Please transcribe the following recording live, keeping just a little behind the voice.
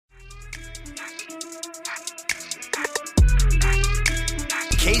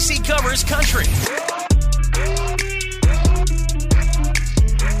Casey Covers Country.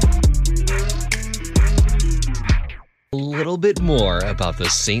 A little bit more about the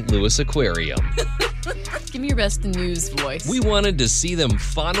St. Louis Aquarium. Give me your best news voice. We wanted to see them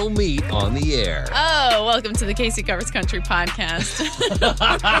final meet on the air. Oh, welcome to the Casey Covers Country podcast.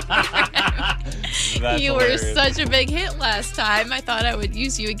 You were such a big hit last time. I thought I would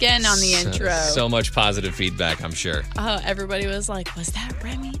use you again on the intro. So much positive feedback, I'm sure. Oh, everybody was like, was that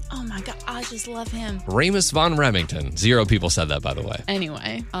Remy? Oh my God, I just love him. Ramus von Remington. 0 people said that, by the way.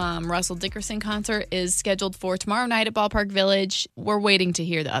 Anyway, Russell Dickerson concert is scheduled for tomorrow night at Ballpark Village. We're waiting to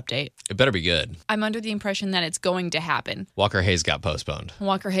hear the update. It better be good. I'm under the impression that it's going to happen. Walker Hayes got postponed.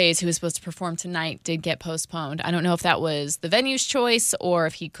 Walker Hayes, who was supposed to perform tonight, did get postponed. I don't know if that was the venue's choice or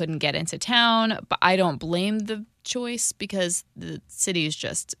if he couldn't get into town, but I don't blame the choice because the city is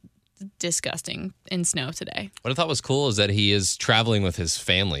just disgusting in snow today. What I thought was cool is that he is traveling with his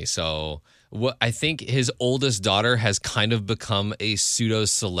family. So what I think his oldest daughter has kind of become a pseudo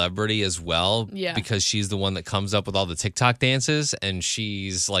celebrity as well. Yeah. Because she's the one that comes up with all the TikTok dances and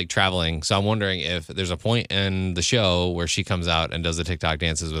she's like traveling. So I'm wondering if there's a point in the show where she comes out and does the TikTok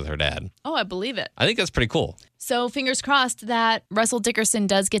dances with her dad. Oh, I believe it. I think that's pretty cool. So fingers crossed that Russell Dickerson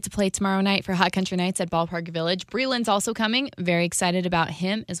does get to play tomorrow night for Hot Country Nights at Ballpark Village. Breland's also coming. Very excited about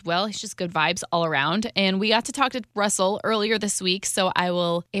him as well. He's just good vibes all around. And we got to talk to Russell earlier this week, so I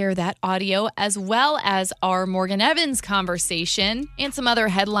will air that audio as well as our Morgan Evans conversation and some other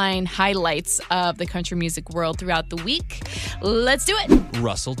headline highlights of the country music world throughout the week. Let's do it.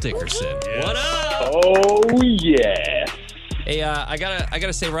 Russell Dickerson. What up? Oh, yeah. Hey, I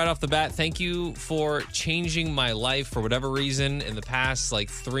gotta say right off the bat, thank you for changing my life for whatever reason. In the past,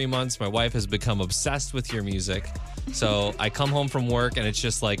 3 months, my wife has become obsessed with your music. So I come home from work and it's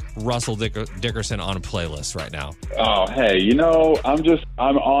just like Russell Dickerson on a playlist right now. Oh, hey,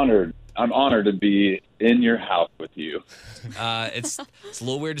 I'm honored. I'm honored to be in your house with you. It's a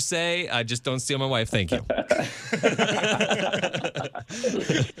little weird to say. I just don't steal my wife. Thank you.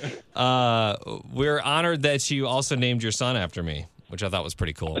 We're honored that you also named your son after me, which I thought was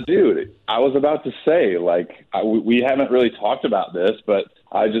pretty cool. Dude, I was about to say, we haven't really talked about this, but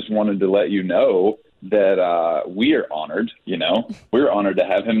I just wanted to let you know that we are honored, We're honored to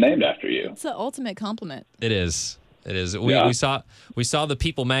have him named after you. It's the ultimate compliment. It is. It is. Yeah. We saw the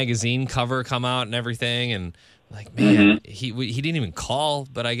People magazine cover come out and everything, and man, he didn't even call.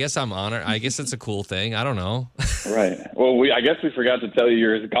 But I guess I'm honored. I guess it's a cool thing. I don't know. Right. Well, I guess we forgot to tell you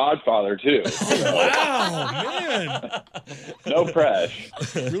you're his godfather too. Wow, man! No press.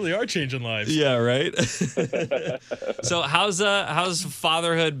 Really are changing lives. Yeah. Right. So how's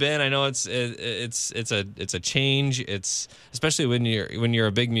fatherhood been? I know it's a change. It's especially when you're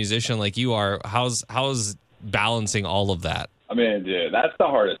a big musician like you are. How's balancing all of that? I mean, dude, that's the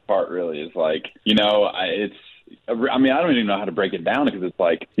hardest part, really, is I don't even know how to break it down because it's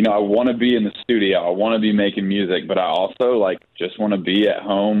I want to be in the studio. I want to be making music, but I also just want to be at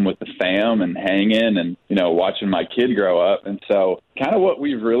home with the fam and hanging and, watching my kid grow up. And so kind of what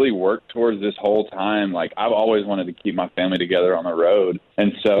we've really worked towards this whole time, I've always wanted to keep my family together on the road.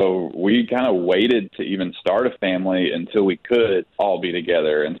 And so we kind of waited to even start a family until we could all be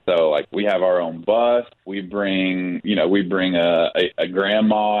together. And so we have our own bus. We bring a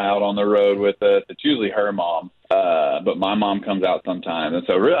grandma out on the road with us. It's usually her mom. But my mom comes out sometimes. And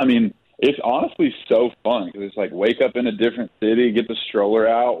so really, it's honestly so fun because it's wake up in a different city, get the stroller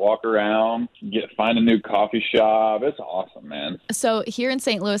out, walk around, find a new coffee shop. It's awesome, man. So here in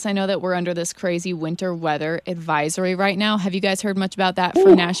St. Louis, I know that we're under this crazy winter weather advisory right now. Have you guys heard much about that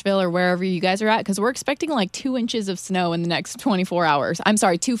for Nashville or wherever you guys are at? Because we're expecting 2 inches of snow in the next 24 hours. I'm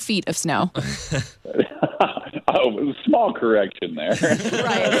sorry, 2 feet of snow. Oh, small correction there.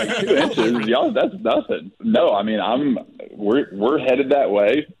 Right. 2 inches, y'all, that's nothing. No, we're headed that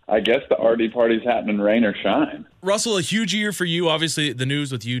way. I guess the RD party's happening, rain or shine. Russell, a huge year for you. Obviously, the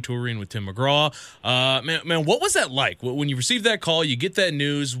news with you touring with Tim McGraw. Man, what was that like? When you received that call, you get that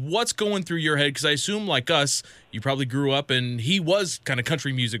news, what's going through your head? Because I assume, like us, you probably grew up and he was kind of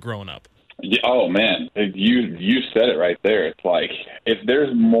country music growing up. Yeah, oh, man, you said it right there. It's if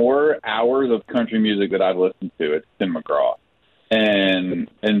there's more hours of country music that I've listened to, it's Tim McGraw. And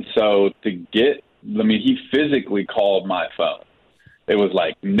so he physically called my phone. It was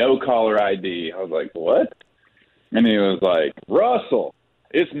no caller ID. I was like, what? And he was like, Russell,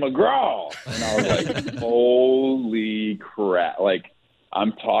 it's McGraw. And I was like, holy crap.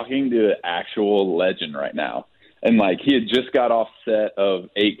 I'm talking to an actual legend right now. And he had just got off set of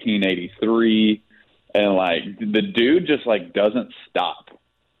 1883 and the dude just doesn't stop.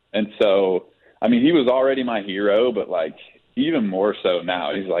 And so, he was already my hero, but even more so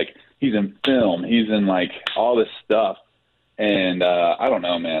now. He's in film. He's in like all this stuff. And I don't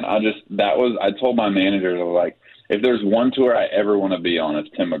know, man. I told my managers, I was like, if there's one tour I ever want to be on, it's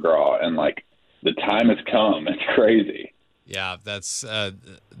Tim McGraw. And like the time has come. It's crazy. Yeah, that's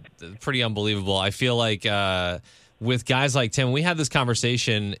pretty unbelievable. I feel like with guys like Tim, we had this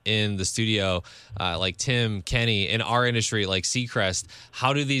conversation in the studio, like Tim, Kenny, in our industry, like Seacrest.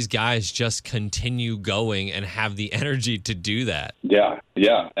 How do these guys just continue going and have the energy to do that? Yeah.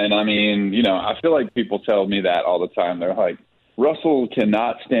 And I mean, you know, I feel like people tell me that all the time. They're like, Russell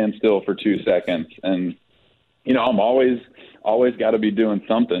cannot stand still for 2 seconds. And, you know, I'm always got to be doing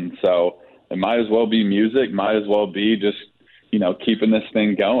something. So it might as well be music, might as well be just, you know, keeping this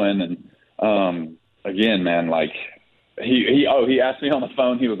thing going. And again, man, like he asked me on the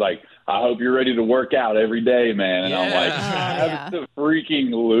phone. He was like, I hope you're ready to work out every day, man. And I'm like,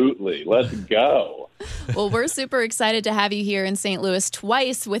 absolutely. Let's go. Well, we're super excited to have you here in St. Louis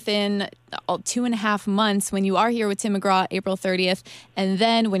twice within 2.5 months, when you are here with Tim McGraw, April 30th, and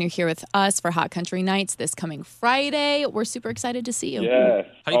then when you're here with us for Hot Country Nights this coming Friday. We're super excited to see you. Yeah.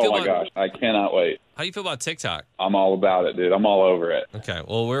 How do you feel my gosh, I cannot wait. How do you feel about TikTok? I'm all about it, dude. I'm all over it. Okay,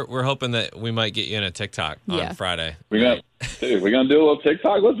 well, we're hoping that we might get you in a TikTok on Friday. We're gonna do a little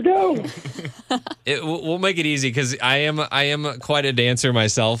TikTok. Let's go. We'll make it easy because I am quite a dancer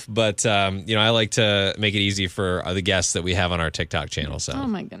myself, but you know, I like to make it easy for the guests that we have on our TikTok channel. So, oh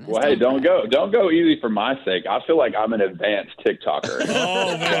my goodness. Well, hey, don't go easy for my sake. I feel like I'm an advanced TikToker.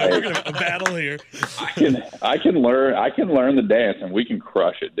 Oh man, we're gonna battle here. I can learn the dance and we can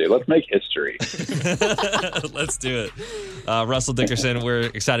crush it, dude. Let's make history. Let's do it. Russell Dickerson, we're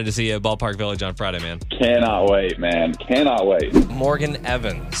excited to see you at Ballpark Village on Friday, man. Cannot wait, man. Cannot wait. Morgan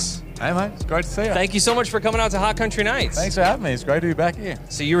Evans. Hey, mate. It's great to see you. Thank you so much for coming out to Hot Country Nights. Thanks for having me. It's great to be back here.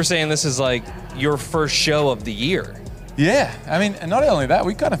 So you were saying this is like your first show of the year. Yeah. I mean, and not only that,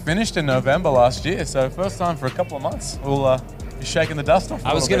 we kind of finished in November last year, so first time for a couple of months. We'll be shaking the dust off.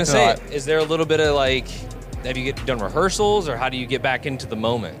 I was going to say, is there a little bit of like, have you done rehearsals, or how do you get back into the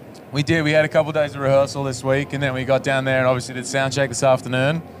moment? We did. We had a couple of days of rehearsal this week, and then we got down there and obviously did sound check this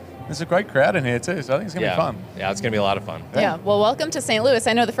afternoon. There's a great crowd in here too, so I think it's going to be fun. Yeah, it's going to be a lot of fun. Yeah. Well, welcome to St. Louis.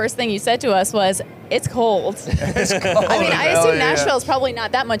 I know the first thing you said to us was, it's cold. It's cold. I mean, I assume Nashville's probably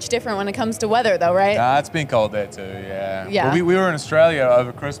not that much different when it comes to weather, though, right? It's been cold there too, yeah. Yeah. Well, we were in Australia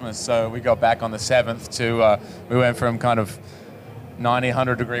over Christmas, so we got back on the 7th to, we went from kind of 90,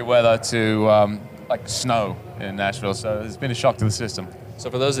 100-degree weather to like snow in Nashville, so it's been a shock to the system. So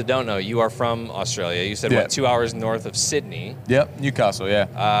for those that don't know, you are from Australia. You said, 2 hours north of Sydney? Yep, Newcastle,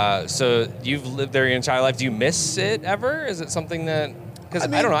 yeah. So you've lived there your entire life. Do you miss it ever? Is it something that... Because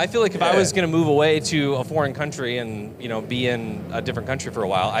I don't know. I feel like if I was going to move away to a foreign country and, you know, be in a different country for a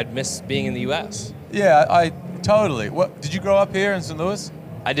while, I'd miss being in the U.S. Yeah, I totally. What, did you grow up here in St. Louis?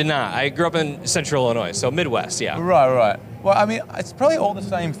 I did not. I grew up in Central Illinois, so Midwest, yeah. Right. Well, I mean, it's probably all the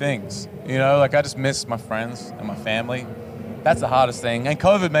same things. You know, like I just miss my friends and my family. That's the hardest thing. And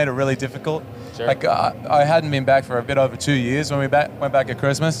COVID made it really difficult. Sure. Like I hadn't been back for a bit over 2 years when we went back at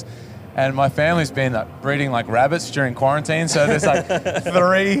Christmas. And my family's been breeding like rabbits during quarantine. So there's like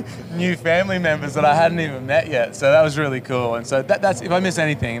 3 new family members that I hadn't even met yet. So that was really cool. And so that's, if I miss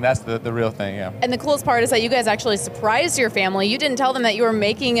anything, that's the real thing, yeah. And the coolest part is that you guys actually surprised your family. You didn't tell them that you were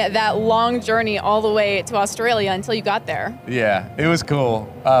making that long journey all the way to Australia until you got there. Yeah, it was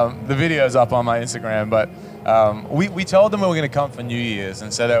cool. The video's up on my Instagram, but we told them we were going to come for New Year's.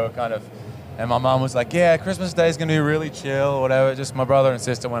 And so they were kind of... And my mom was like, yeah, Christmas Day is going to be really chill, whatever. Just my brother and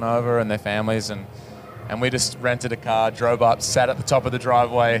sister went over and their families, and we just rented a car, drove up, sat at the top of the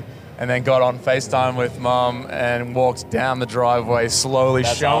driveway, and then got on FaceTime with Mom and walked down the driveway slowly,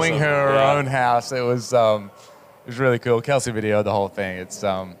 showing her own house. It was really cool. Kelsey videoed the whole thing.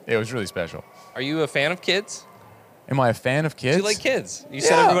 It was really special. Are you a fan of kids? Am I a fan of kids? Do you like kids? You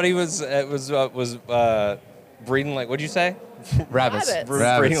said everybody was breeding like, what'd you say? Rabbits.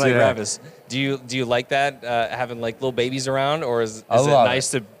 Breeding like rabbits. Do you like that, having like little babies around, or is it nice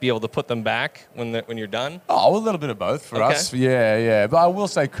to be able to put them back when you're done? Oh, a little bit of both for us. Yeah. But I will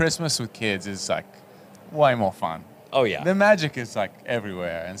say Christmas with kids is like way more fun. Oh yeah. The magic is like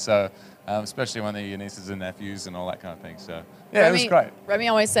everywhere, and so especially when they're your nieces and nephews and all that kind of thing. So yeah, it was great. Remy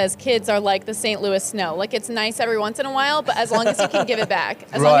always says kids are like the St. Louis snow. Like it's nice every once in a while, but as long as you can give it back,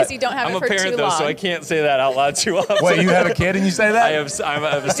 as long as you don't have it for too long. I'm a parent though, so I can't say that out loud too often. Wait, you have a kid and you say that? I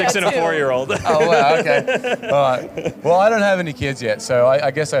have a 6 and a 4-year-old. Oh wow, okay. All right. Well, I don't have any kids yet, so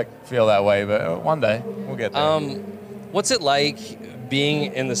I guess I feel that way, but one day we'll get there. What's it like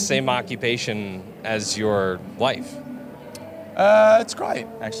being in the same occupation as your wife? It's great,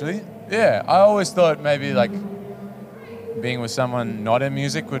 actually. Yeah, I always thought maybe like being with someone not in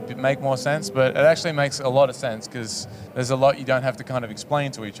music would make more sense, but it actually makes a lot of sense because there's a lot you don't have to kind of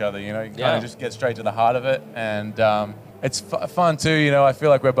explain to each other. You know, you kind of just get straight to the heart of it, and it's fun too. You know, I feel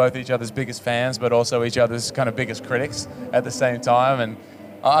like we're both each other's biggest fans, but also each other's kind of biggest critics at the same time. And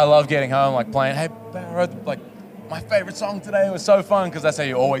I love getting home, like playing, hey, I wrote like my favorite song today. It was so fun because that's how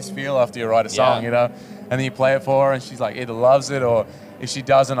you always feel after you write a song, you know. And then you play it for her, and she's like either loves it or if she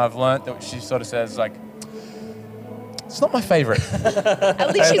doesn't, I've learned that she sort of says like, it's not my favorite.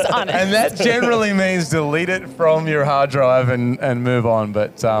 At least she's honest. And that generally means delete it from your hard drive and move on.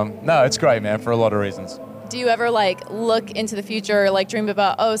 But no, it's great, man, for a lot of reasons. Do you ever like look into the future, like dream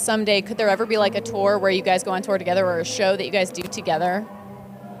about, oh, someday could there ever be like a tour where you guys go on tour together or a show that you guys do together?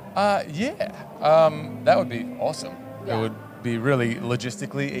 Yeah, that would be awesome. Yeah. It would be really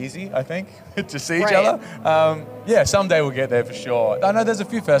logistically easy, I think, to see each Right. other. Yeah, someday we'll get there for sure. I know there's a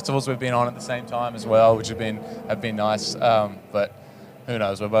few festivals we've been on at the same time as well, which have been nice. But who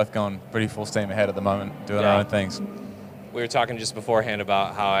knows? We're both going pretty full steam ahead at the moment, doing our own things. We were talking just beforehand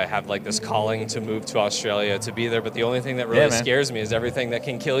about how I have like this calling to move to Australia to be there, but the only thing that really scares me is everything that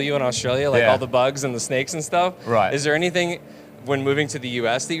can kill you in Australia, like all the bugs and the snakes and stuff. Right. Is there anything when moving to the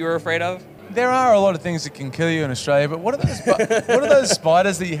U.S. that you were afraid of? There are a lot of things that can kill you in Australia, but what are those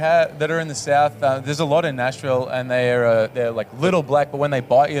spiders that you have that are in the south? There's a lot in Nashville, and they're like little black, but when they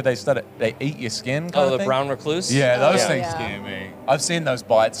bite you, they eat your skin. Oh, the brown recluse? Yeah, those things scare me. I've seen those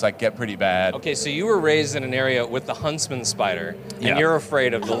bites like get pretty bad. Okay, so you were raised in an area with the huntsman spider, and you're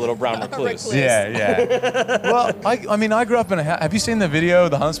afraid of the little brown recluse. Yeah. Well, I mean, I grew up in a house. Have you seen the video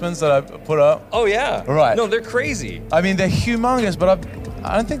of the huntsmans that I put up? Oh yeah. Right. No, they're crazy. I mean, they're humongous, but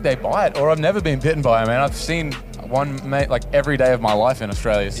I don't think they bite, or I've never been bitten by them, man. I've seen one like every day of my life in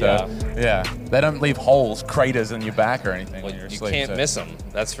Australia, so yeah. They don't leave holes, craters in your back or anything when you're You asleep. can't miss them,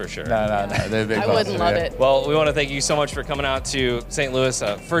 that's for sure. No, they're big. I would love it. Well, we want to thank you so much for coming out to St. Louis,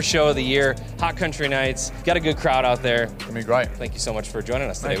 first show of the year, Hot Country Nights. Got a good crowd out there. It's gonna be great. Thank you so much for joining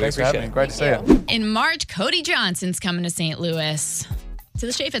us today. Thanks We for appreciate having me. it. Great to see you. In March, Cody Johnson's coming to St. Louis to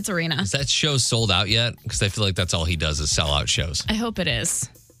the Chaffetz Arena. Is that show sold out yet? Because I feel like that's all he does is sell out shows. I hope it is,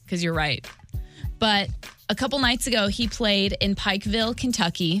 because you're right. But a couple nights ago, he played in Pikeville,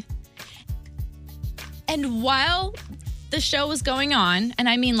 Kentucky. And while the show was going on, and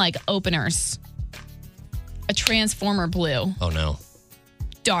I mean like openers, a transformer blew. Oh, no.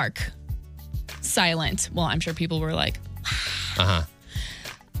 Dark. Silent. Well, I'm sure people were like, Uh-huh.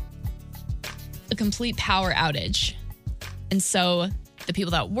 a complete power outage. And so the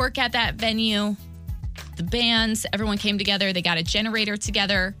people that work at that venue, the bands, everyone came together. They got a generator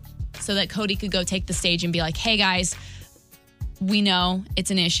together so that Cody could go take the stage and be like, hey guys, we know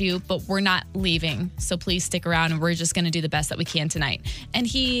it's an issue, but we're not leaving. So please stick around and we're just going to do the best that we can tonight. And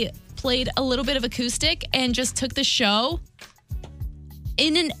he played a little bit of acoustic and just took the show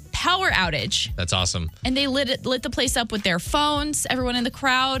in a power outage. That's awesome. And they lit the place up with their phones, everyone in the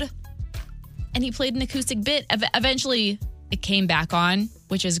crowd. And he played an acoustic bit. Eventually, it came back on,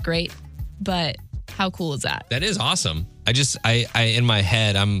 which is great. But how cool is that? That is awesome. I in my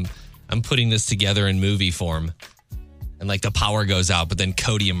head, I'm putting this together in movie form. And like the power goes out, but then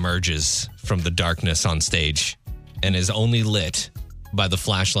Cody emerges from the darkness on stage and is only lit by the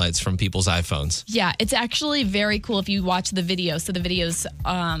flashlights from people's iPhones. Yeah, it's actually very cool if you watch the video. So the video's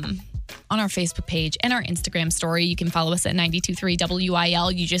on our Facebook page and our Instagram story. You can follow us at 92.3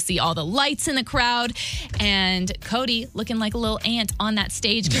 WIL. You just see all the lights in the crowd and Cody looking like a little ant on that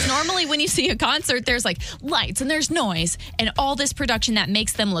stage. Because normally when you see a concert, there's like lights and there's noise and all this production that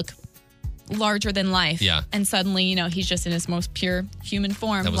makes them look larger than life. Yeah. And suddenly, he's just in his most pure human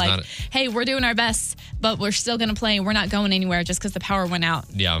form. That was Like, not hey, we're doing our best, but we're still going to play. We're not going anywhere just because the power went out.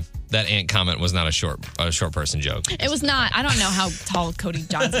 Yeah. That ant comment was not a short person joke. It was not. I don't know how tall Cody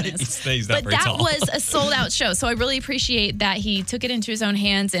Johnson is. He's not but very that tall. was a sold out show. So I really appreciate that he took it into his own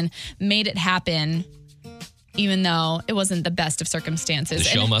hands and made it happen, even though it wasn't the best of circumstances. The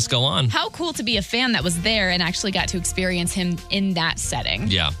show And must go on. how cool to be a fan that was there and actually got to experience him in that setting.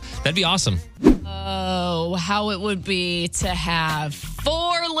 Yeah. That'd be awesome. Oh, how it would be to have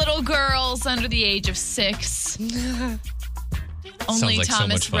 4 little girls under the age of 6. Only like so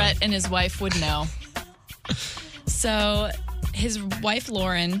Thomas much fun. Rhett and his wife would know. So his wife,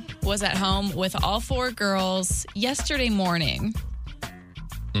 Lauren, was at home with all 4 girls yesterday morning.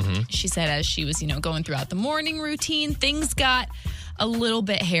 Mm-hmm. She said as she was, going throughout the morning routine, things got a little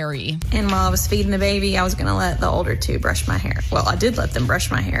bit hairy. And while I was feeding the baby, I was going to let the older 2 brush my hair. Well, I did let them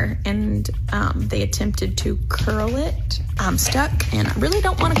brush my hair, and they attempted to curl it. I'm stuck, and I really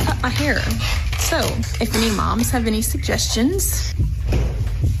don't want to cut my hair. So, if any moms have any suggestions,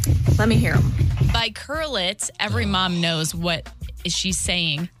 let me hear them. By curl it, every mom knows what she's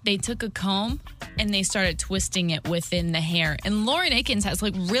saying. They took a comb and they started twisting it within the hair. And Lauren Akins has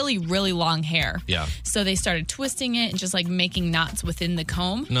like really, really long hair. Yeah. So they started twisting it and just like making knots within the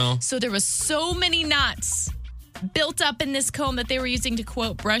comb. No. So there was so many knots built up in this comb that they were using to,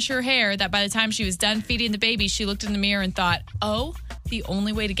 quote, brush her hair, that by the time she was done feeding the baby, she looked in the mirror and thought, oh, the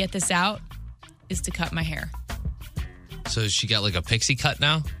only way to get this out is to cut my hair. So she got like a pixie cut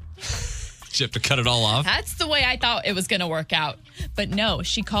now? She have to cut it all off? That's the way I thought it was going to work out. But no,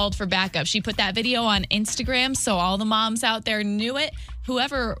 she called for backup. She put that video on Instagram so all the moms out there knew it.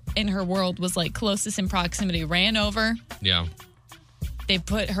 Whoever in her world was like closest in proximity ran over. Yeah. They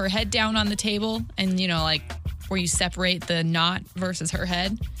put her head down on the table and, you know, like where you separate the knot versus her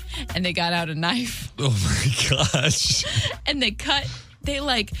head. And they got out a knife. Oh my gosh. And they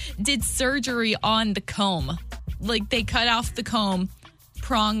like did surgery on the comb. Like they cut off the comb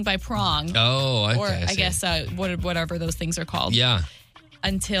prong by prong. Oh, okay. Or I guess whatever those things are called. Yeah.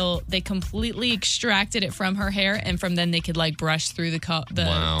 Until they completely extracted it from her hair, and from then they could like brush through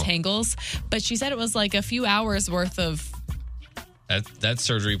the tangles. But she said it was like a few hours worth of. That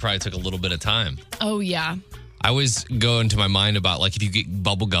surgery probably took a little bit of time. Oh yeah. I always go into my mind about like if you get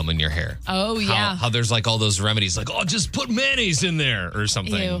bubble gum in your hair. Oh yeah. How there's like all those remedies like, oh, just put mayonnaise in there or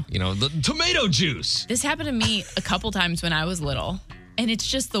something. Ew. You know, the tomato juice. This happened to me a couple times when I was little. And it's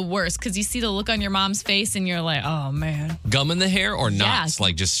just the worst because you see the look on your mom's face and you're like, oh, man. Gum in the hair or knots? Yeah.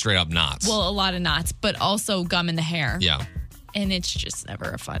 Like just straight up knots? Well, a lot of knots, but also gum in the hair. Yeah. And it's just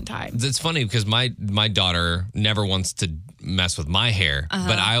never a fun time. It's funny because my daughter never wants to mess with my hair,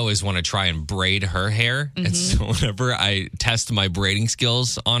 but I always want to try and braid her hair. And so whenever I test my braiding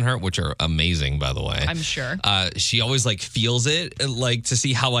skills on her, which are amazing, by the way. I'm sure. She always like feels it like to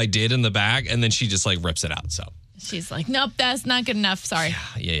see how I did in the back. And then she just like rips it out. So she's like, nope, that's not good enough. Sorry.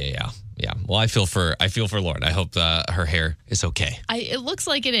 Yeah. Well, I feel for Lauren. I hope her hair is okay. It looks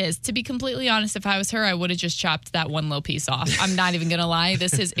like it is. To be completely honest, if I was her, I would have just chopped that one little piece off. I'm not even going to lie.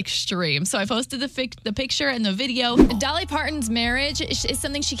 This is extreme. So I posted the picture and the video. Dolly Parton's marriage is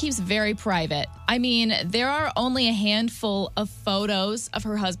something she keeps very private. I mean, there are only a handful of photos of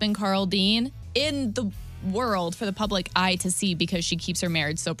her husband, Carl Dean, in the world for the public eye to see because she keeps her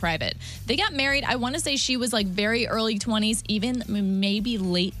marriage so private. They got married, I want to say she was like very early 20s, even maybe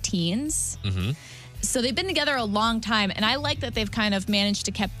late teens. Mm-hmm. So they've been together a long time, and I like that they've kind of managed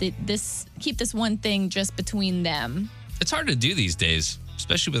to keep this one thing just between them. It's hard to do these days,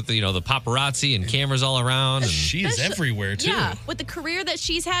 especially with the paparazzi and cameras all around. And she is everywhere too. Yeah, with the career that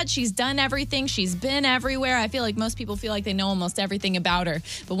she's had, she's done everything. She's been everywhere. I feel like most people feel like they know almost everything about her.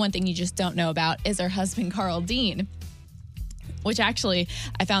 But one thing you just don't know about is her husband, Carl Dean. Which actually,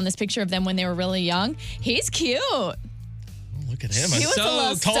 I found this picture of them when they were really young. He's cute. Look at him. He was a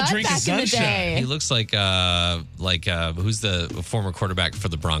little tall drink of sunshine. He looks like who's the former quarterback for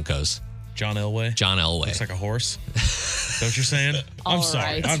the Broncos? John Elway. Looks like a horse. Is that what you're saying? I'm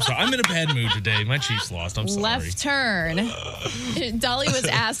sorry. I'm in a bad mood today. My Chiefs lost. I'm sorry. Left turn. Dolly was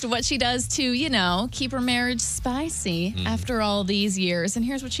asked what she does to, keep her marriage spicy after all these years. And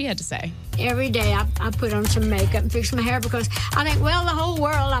here's what she had to say. Every day I put on some makeup and fix my hair because I think, well, the whole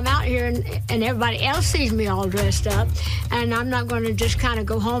world, I'm out here and everybody else sees me all dressed up. And I'm not going to just kind of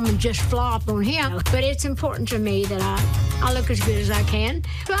go home and just flop on him. But it's important to me that I look as good as I can.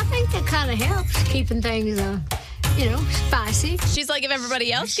 So I think that kind of helps keeping things spicy. She's like, if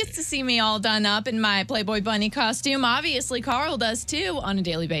everybody else gets to see me all done up in my Playboy bunny costume, obviously Carl does too on a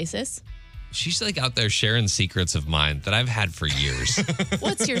daily basis. She's like out there sharing secrets of mine that I've had for years.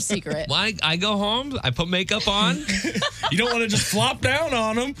 What's your secret? Well, I go home, I put makeup on. You don't want to just flop down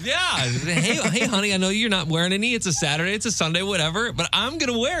on them. Yeah. Hey, honey, I know you're not wearing any. It's a Saturday, it's a Sunday, whatever, but I'm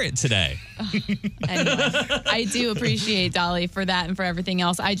going to wear it today. Anyway, I do appreciate Dolly for that and for everything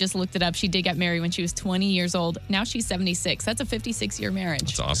else. I just looked it up. She did get married when she was 20 years old. Now she's 76. That's a 56-year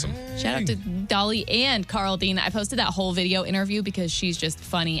marriage. That's awesome. Shout out to Dolly and Carl Dean. I posted that whole video interview because she's just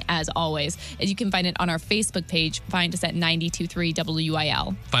funny as always. And you can find it on our Facebook page. Find us at 92.3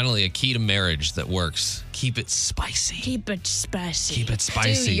 WIL. Finally, a key to marriage that works. Keep it spicy. Keep it spicy. Keep it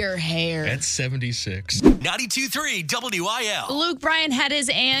spicy. Do your hair. That's 76. 92.3 WIL. Luke Bryan had his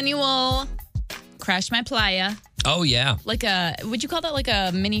annual Crash My Playa. Oh, yeah. Would you call that like a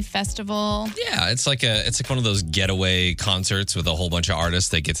mini festival? Yeah, it's like one of those getaway concerts with a whole bunch of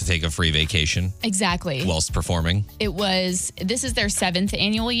artists that get to take a free vacation. Exactly. Whilst performing. This is their 7th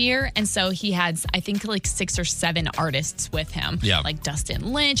annual year. And so he had, I think, like 6 or 7 artists with him. Yeah. Like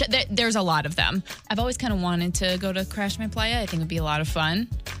Dustin Lynch. There's a lot of them. I've always kind of wanted to go to Crash My Playa. I think it would be a lot of fun.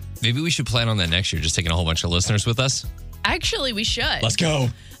 Maybe we should plan on that next year, just taking a whole bunch of listeners with us. Actually, we should. Let's go.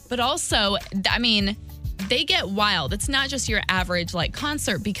 But also, I mean, they get wild. It's not just your average like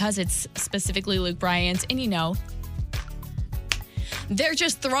concert because it's specifically Luke Bryan's. And you know, they're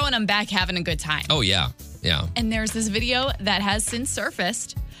just throwing them back, having a good time. Oh, yeah. Yeah. And there's this video that has since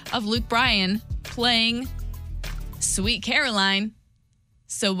surfaced of Luke Bryan playing Sweet Caroline.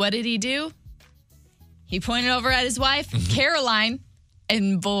 So what did he do? He pointed over at his wife, Caroline,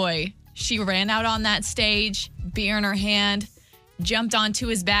 and boy, she ran out on that stage, beer in her hand, jumped onto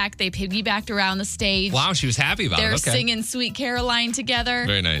his back. They piggybacked around the stage. Wow, she was happy about it. They're Okay. singing Sweet Caroline together.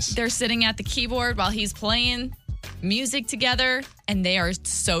 Very nice. They're sitting at the keyboard while he's playing music together, and they are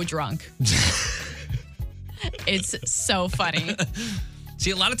so drunk. It's so funny. See,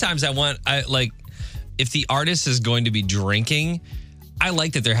 a lot of times if the artist is going to be drinking, I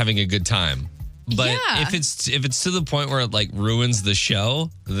like that they're having a good time. But Yeah. if it's to the point where it like ruins the show,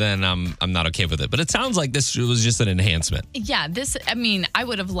 then I'm not okay with it. But it sounds like this was just an enhancement. Yeah, I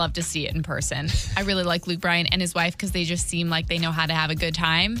would have loved to see it in person. I really like Luke Bryan and his wife because they just seem like they know how to have a good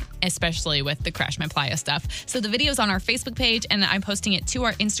time, especially with the Crash My Playa stuff. So the video's on our Facebook page, and I'm posting it to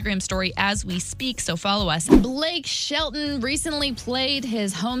our Instagram story as we speak, so follow us. Blake Shelton recently played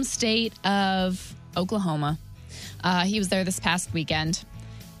his home state of Oklahoma. He was there this past weekend.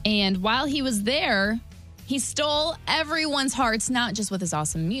 And while he was there, he stole everyone's hearts, not just with his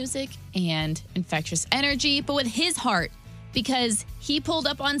awesome music and infectious energy, but with his heart, because he pulled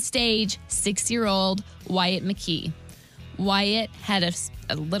up on stage 6-year-old Wyatt McKee. Wyatt had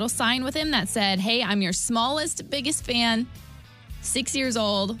a little sign with him that said, "Hey, I'm your smallest, biggest fan, 6 years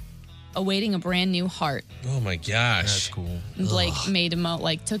old, awaiting a brand new heart." Oh my gosh. That's cool. And Blake made him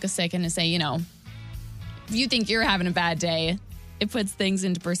took a second to say, you know, if you think you're having a bad day, it puts things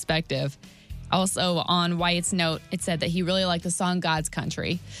into perspective. Also, on Wyatt's note, it said that he really liked the song God's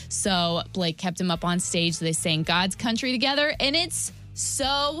Country. So Blake kept him up on stage. They sang God's Country together, and it's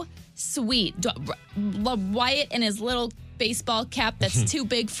so sweet. Wyatt in his little baseball cap that's too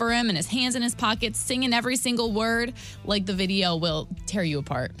big for him and his hands in his pockets, singing every single word, like the video will tear you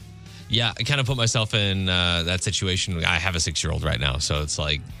apart. Yeah, I kind of put myself in that situation. I have a 6-year-old right now, so it's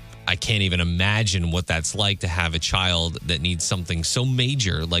like I can't even imagine what that's like to have a child that needs something so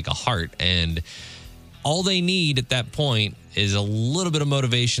major like a heart. And all they need at that point is a little bit of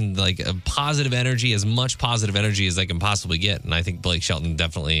motivation, like a positive energy, as much positive energy as they can possibly get. And I think Blake Shelton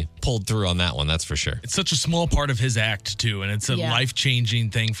definitely pulled through on that one. That's for sure. It's such a small part of his act, too, and it's a life-changing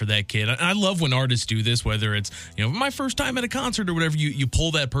thing for that kid. And I love when artists do this, whether it's, my first time at a concert or whatever, you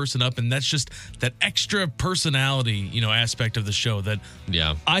pull that person up, and that's just that extra personality, aspect of the show that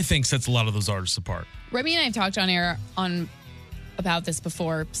I think sets a lot of those artists apart. Remy and I have talked on air about this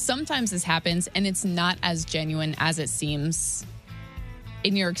before. Sometimes this happens and it's not as genuine as it seems.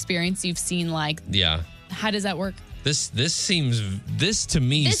 In your experience, you've seen how does that work? This to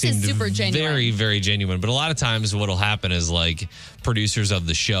me This seemed is super genuine. very, very genuine. But a lot of times what'll happen is producers of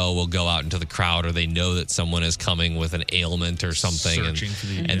the show will go out into the crowd, or they know that someone is coming with an ailment or something.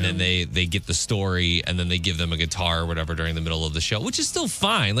 And then they get the story, and then they give them a guitar or whatever during the middle of the show, which is still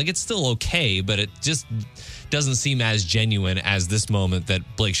fine. It's still okay, but it just doesn't seem as genuine as this moment that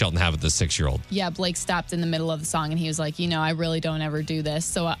Blake Shelton had with the 6-year-old. Yeah, Blake stopped in the middle of the song and he was like, I really don't ever do this.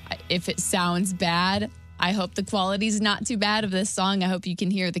 So if it sounds bad, I hope the quality's not too bad of this song. I hope you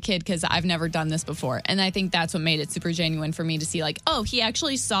can hear the kid, because I've never done this before. And I think that's what made it super genuine for me to see, he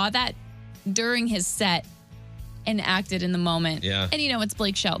actually saw that during his set and acted in the moment. Yeah. And it's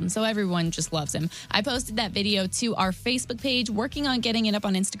Blake Shelton, so everyone just loves him. I posted that video to our Facebook page, working on getting it up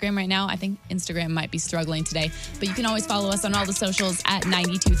on Instagram right now. I think Instagram might be struggling today, but you can always follow us on all the socials at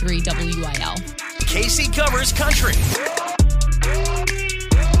 92.3 WIL. Casey covers country.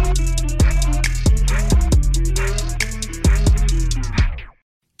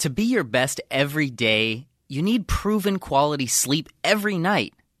 To be your best every day, you need proven quality sleep every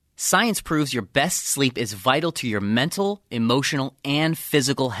night. Science proves your best sleep is vital to your mental, emotional, and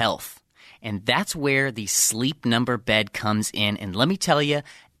physical health. And that's where the Sleep Number bed comes in. And let me tell you,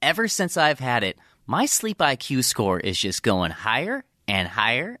 ever since I've had it, my sleep IQ score is just going higher and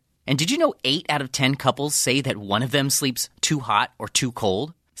higher. And did you know 8 out of 10 couples say that one of them sleeps too hot or too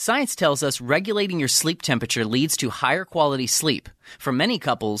cold? Science tells us regulating your sleep temperature leads to higher quality sleep. For many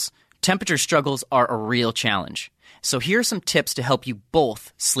couples, temperature struggles are a real challenge. So here are some tips to help you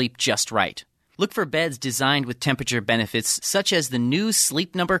both sleep just right. Look for beds designed with temperature benefits, such as the new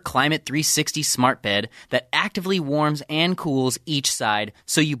Sleep Number Climate 360 smart bed that actively warms and cools each side,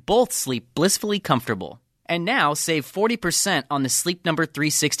 so you both sleep blissfully comfortable. And now save 40% on the Sleep Number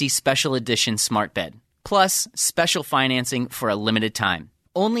 360 Special Edition smart bed, plus special financing for a limited time.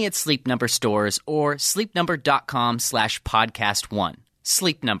 Only at Sleep Number stores or sleepnumber.com/podcast1.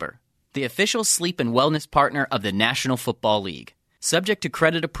 Sleep Number, the official sleep and wellness partner of the National Football League. Subject to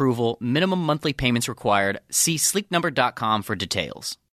credit approval, minimum monthly payments required. See sleepnumber.com for details.